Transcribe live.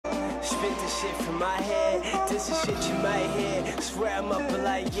Spit the shit from my head. This is shit you might hear. Swear I'm up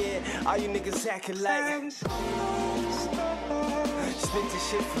like, yeah. All you niggas acting like. Spit the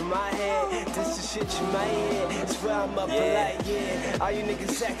shit from my head. This is shit you might hear. Swear I'm up like, yeah. All you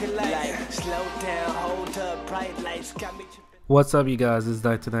niggas acting like. Slow down, hold up, bright lights got me. What's up, you guys? This is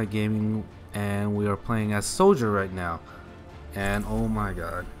Night Tonight Gaming, and we are playing as Soldier right now. And oh my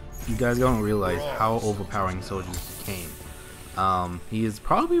god, you guys don't realize how overpowering Soldier became. He is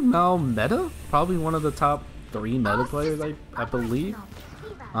probably now meta, probably one of the top 3 meta players, I believe.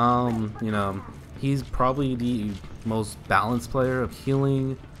 You know, he's probably the most balanced player of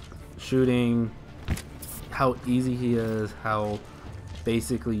healing, shooting, how easy he is, how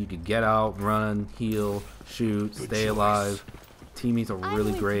basically you could get out, run, heal, shoot, stay alive. Teammates are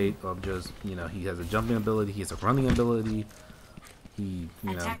really great of just, you know, he has a jumping ability, he has a running ability. He,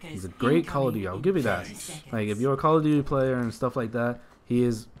 you know, he's a great Call of Duty, I'll give you that. Like, if you're a Call of Duty player and stuff like that, he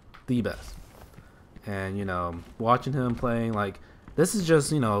is the best. And, you know, watching him playing, like, this is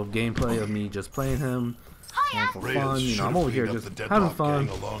just, you know, gameplay of me just playing him and for fun. You know, I'm over here just having fun,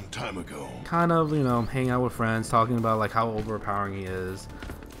 kind of, you know, hanging out with friends, talking about, like, how overpowering he is.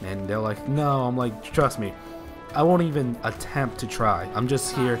 And they're like, no, I'm like, trust me, I won't even attempt to try. I'm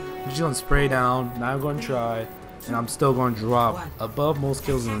just here, I'm just gonna spray down, now I'm gonna try, and I'm still going to drop above most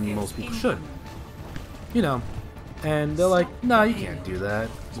kills than most people should. You know, and they're like, nah, you can't do that.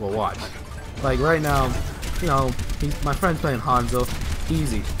 Well, watch. Like, right now, you know, my friend's playing Hanzo.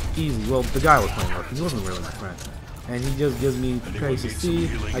 Easy. Well, the guy was playing Loki. He wasn't really my friend. And he just gives me crazy C.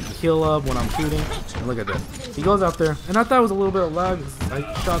 I can heal up when I'm shooting. And look at this. He goes out there, and I thought it was a little bit of lag. I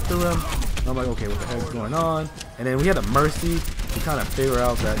shot through him. And I'm like, okay, what the heck is going on? And then we had a Mercy to kind of figure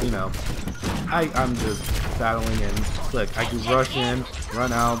out that, you know, I'm just battling, and look, I can rush in,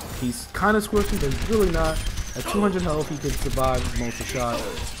 run out. He's kind of squishy, but he's really not. At 200 health, he could survive most of the shots.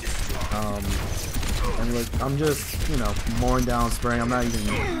 And look, I'm just, you know, mowing down, spraying. I'm not even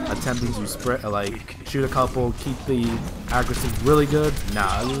attempting to spray, like, shoot a couple, keep the accuracy really good. Nah,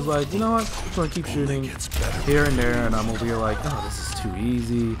 I was like, you know what? I'm just gonna keep shooting here and there, and I'm over here like, oh, this is too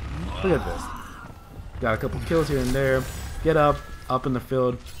easy. Look at this. Got a couple kills here and there. Get up in the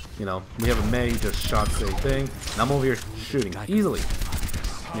field. You know, we have a May, just shot the same thing, and I'm over here shooting easily.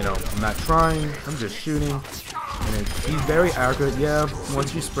 You know, I'm not trying, I'm just shooting, and he's very accurate. Yeah,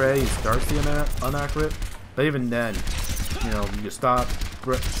 once you spray, he starts to be inaccurate, but even then, you know, you stop,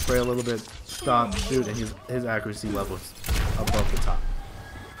 spray a little bit, stop, shoot, and his accuracy level is above the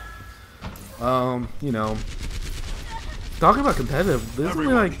top. You know, talking about competitive, this is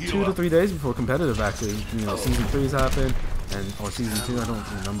only like 2 to 3 days before competitive actually, you know, season 3's happened. Or season 2, I don't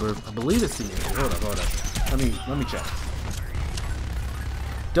remember. I believe it's season 2. Hold up. Let me check.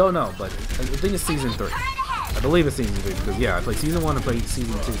 Don't know, but I think it's season 3. I believe it's season 3 because yeah, I played season 1 and played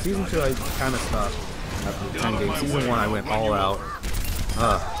season 2. Season 2 I kind of stopped after 10 games. Season 1 I went all out.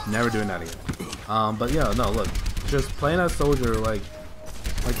 Never doing that again. But yeah, no, look, just playing as Soldier, like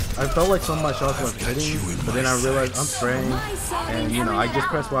I felt like some of my shots weren't hitting, but then I realized I'm spraying, and you know, I just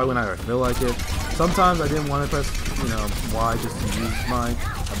press Y when I feel like it. Sometimes I didn't want to press, you know, Y just to use my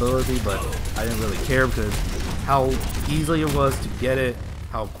ability, but I didn't really care because how easily it was to get it,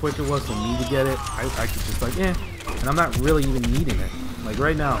 how quick it was for me to get it. I could just like, and I'm not really even needing it. Like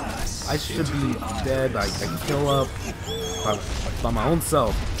right now, I should be dead. I can kill up by my own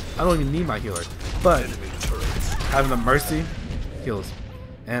self. I don't even need my healer, but having the Mercy heals.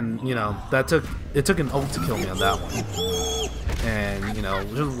 And you know, it took an ult to kill me on that one. And you know,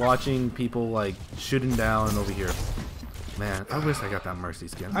 just watching people like shooting down over here, man, I wish I got that Mercy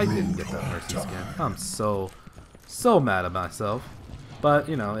skin. I didn't get that Mercy skin. I'm so mad at myself. But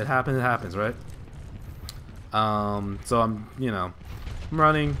you know, it happens, right? So I'm, you know, I'm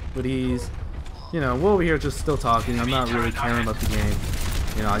running with ease. You know, we're over here just still talking. I'm not really caring about the game.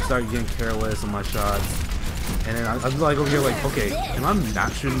 You know, I start getting careless on my shots. And then I'm like over here like, okay, am I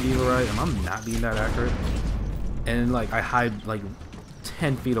not shooting D.Va right? Am I not being that accurate? And like I hide like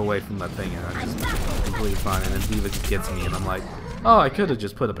 10 feet away from that thing, and I'm just completely fine. And then D.Va just gets me, and I'm like, oh, I could have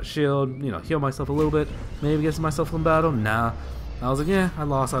just put up a shield, you know, heal myself a little bit, maybe get myself in battle. Nah. I was like, yeah, I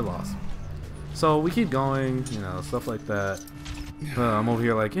lost. So we keep going, you know, stuff like that. I'm over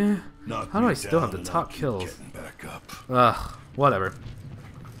here like, eh, how do I still have the top kills? Whatever.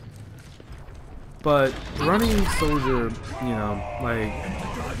 But running Soldier, you know, like,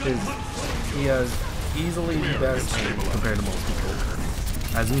 he has easily the best aim compared to most people.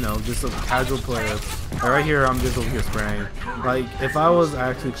 As you know, just a casual player. Like right here, I'm just over here spraying. Like, if I was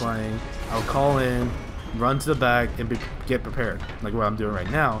actually playing, I would call in, run to the back, and get prepared, like what I'm doing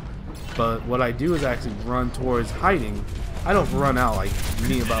right now. But what I do is actually run towards hiding I don't run out like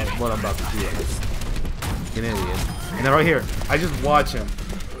me about what I'm about to do. I'm just an idiot. And then right here, I just watch him.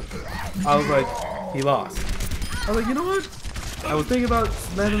 I was like, he lost. I was like, you know what? I was thinking about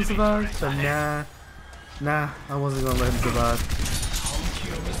letting him survive, but nah, I wasn't gonna let him survive.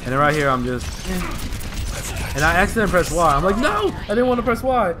 And then right here, I'm just, and I accidentally pressed Y. I'm like, no, I didn't want to press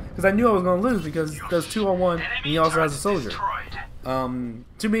Y because I knew I was gonna lose because there's 2-on-1, and he also has a soldier.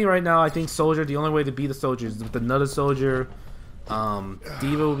 To me right now, I think soldier. The only way to beat the soldier is with another soldier.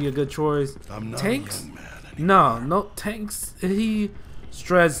 Diva would be a good choice. Tanks? No tanks. He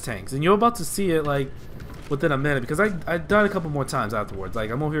shreds tanks, and you're about to see it like within a minute because I died a couple more times afterwards. Like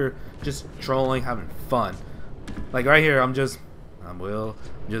I'm over here just trolling, having fun. Like right here, I'm just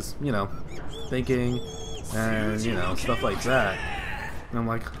you know, thinking and you know stuff like that. And I'm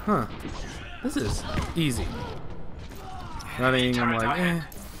like, huh, this is easy. Running, I'm like, eh.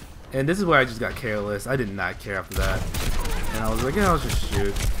 And this is where I just got careless. I did not care after that. And I was like, yeah, I'll just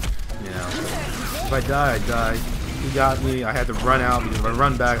shoot. You know, if I die, I die. He got me. I had to run out because if I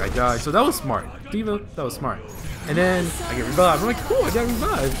run back, I die. So that was smart. Diva, that was smart. And then I get revived. I'm like, cool, I got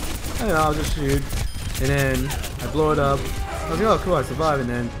revived. And I'll just shoot. And then I blow it up. I was like, oh, cool, I survived.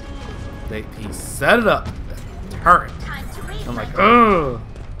 And then he set it up. The turret. I'm like, ugh.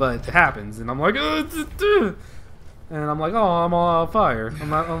 But it happens. And I'm like, ugh. And I'm like, oh, I'm all on fire. I'm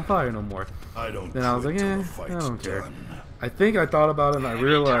not on fire no more. Then I was like, I don't care. I think I thought about it and I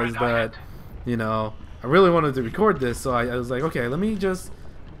realized that, you know, I really wanted to record this. So I was like, okay, let me just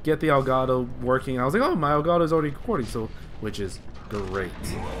get the Elgato working. And I was like, oh, my Elgato is already recording, so which is great.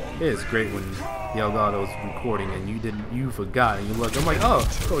 It is great when the Elgato is recording and you forgot and you look. I'm like, oh,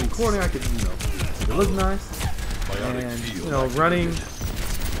 it's already recording. I could, you know, make it look nice. And, you know, running,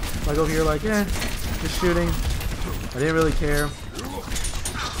 like over here, like, just shooting. I didn't really care.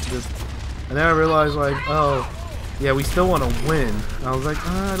 And then I realized, like, oh, yeah, we still want to win. And I was like,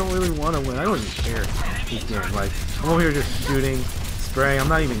 I don't really want to win. I don't even care this game. Like, I'm over here just shooting, spraying. I'm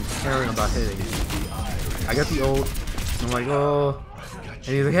not even caring about hitting. I got the ult. I'm like, oh. And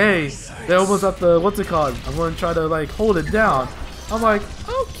he's like, hey, they're almost at the, what's it called? I'm going to try to, like, hold it down. I'm like,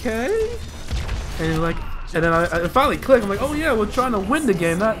 okay. And he's like, and then I finally click. I'm like, oh yeah, we're trying to win the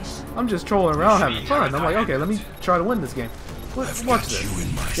game. I'm just trolling around having fun. I'm like, okay, let me try to win this game. Watch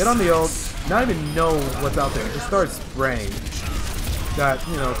this. Get on the ult. Not even know what's out there. Just start spraying. Got,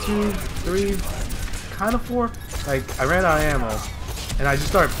 you know, 2, 3, kind of 4. Like, I ran out of ammo. And I just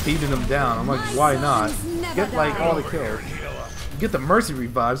started beating them down. I'm like, why not? Get, like, all the kills. Get the Mercy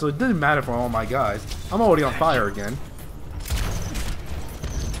revive, so it didn't matter for all my guys. I'm already on fire again.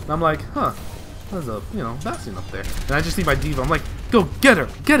 And I'm like, huh. There's a, you know, bastion up there. And I just see my Diva. I'm like, go get her!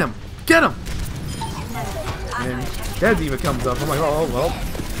 Get him! Get him! And that Diva comes up. I'm like, oh, well.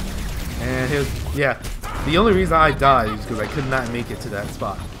 And yeah. The only reason I died is because I could not make it to that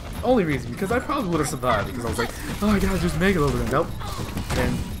spot. Only reason, because I probably would have survived. Because I was like, oh, I gotta just make it over there. Nope.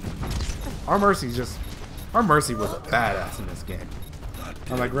 And our Mercy was a badass in this game.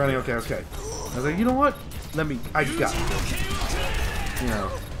 I'm like, running, okay. I was like, you know what? I got this. You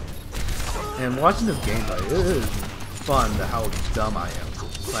know. And watching this gameplay, it is fun how dumb I am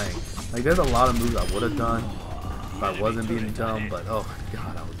playing. Like, there's a lot of moves I would have done if I wasn't being dumb, but oh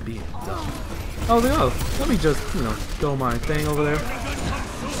god, I was being dumb. I was like, oh, let me just, you know, go my thing over there.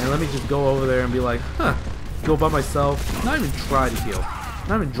 And let me just go over there and be like, huh, go by myself. Not even try to heal.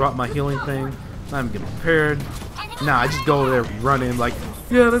 Not even drop my healing thing. Not even get prepared. Nah, I just go over there running like,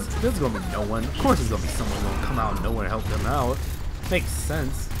 yeah, there's gonna be no one. Of course there's gonna be someone gonna come out of nowhere to help them out. Makes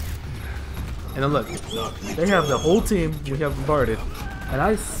sense. And then look, they have the whole team we have bombarded, and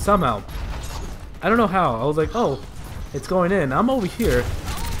I somehow, I don't know how, I was like, oh, it's going in. I'm over here,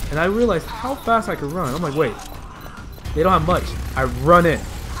 and I realized how fast I could run. I'm like, wait, they don't have much. I run in,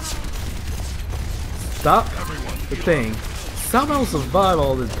 stop the thing, somehow survive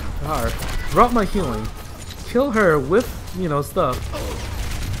all this power, drop my healing, kill her with, you know, stuff.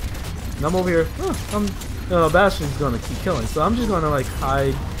 And I'm over here, you know, Bastion's gonna keep killing, so I'm just gonna like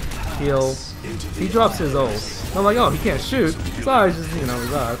hide, heal. He drops his ult. I'm like, oh, he can't shoot, so I just, you know,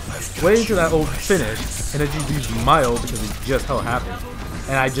 revive. Wait until that ult finish, and then you use my ult because it just how it happened,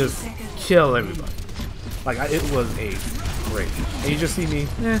 and I just kill everybody. Like, it was a great. And you just see me,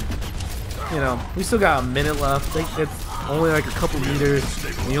 you know, we still got a minute left. It's only like a couple meters,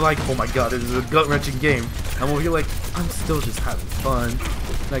 and you're like, oh my god, this is a gut-wrenching game. And when you're like, I'm still just having fun.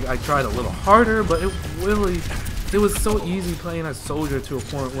 Like, I tried a little harder, but it was so easy playing as soldier to a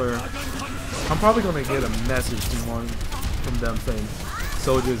point where I'm probably gonna get a message from them saying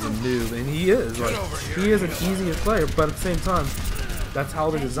soldier's a noob, and he is. Like, he is an easier player, but at the same time, that's how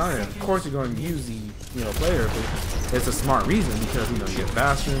they design it. Of course, you're going to use the player, but it's a smart reason because you get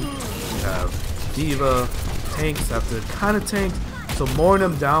Bastion, you have Diva, tanks have to kind of tank. So mooring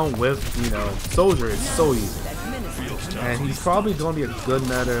them down with Soldier is so easy, and he's probably going to be a good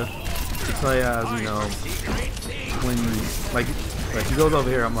meta to play as when like he goes over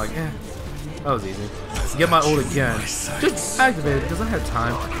here. I'm like, that was easy. Get my ult again, just activate it because I had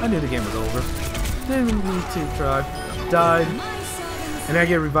time. I knew the game was over. Didn't need to try. Died, and I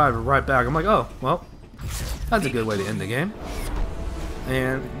get revived right back. I'm like, oh well, that's a good way to end the game.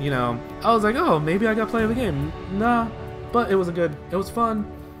 And I was like, oh, maybe I got to play the game. Nah. But it was fun.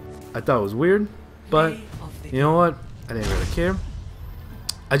 I thought it was weird, but you know what? I didn't really care.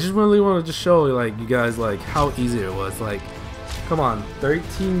 I just really want to just show you guys how easy it was. Like, come on,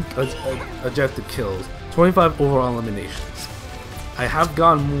 13 objective kills, 25 overall eliminations. I have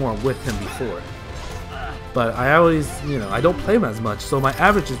gone more with him before, but I always, I don't play him as much, so my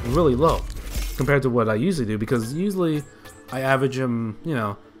average is really low compared to what I usually do because usually I average him,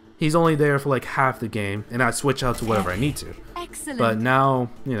 he's only there for like half the game, and I switch out to whatever I need to. Excellent. But now,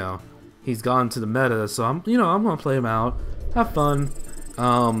 he's gone to the meta, so I'm gonna play him out, have fun.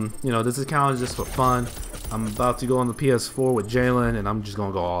 This account is just for fun. I'm about to go on the PS4 with Jalen, and I'm just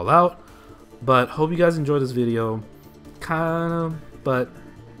gonna go all out. But hope you guys enjoyed this video, kinda. But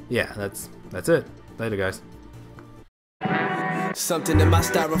yeah, that's it. Later, guys. Something in my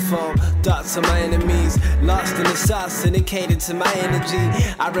styrofoam, thoughts of my enemies, lost in the sauce, indicated to my energy.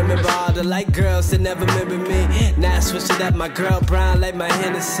 I remember all the light girls that never remember me. Now I switch it up, my girl brown like my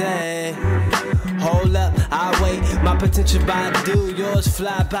Hennessy. Hold up, I wait, my potential by do, yours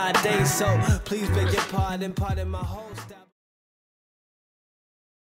fly by day. So please beg your pardon my whole style.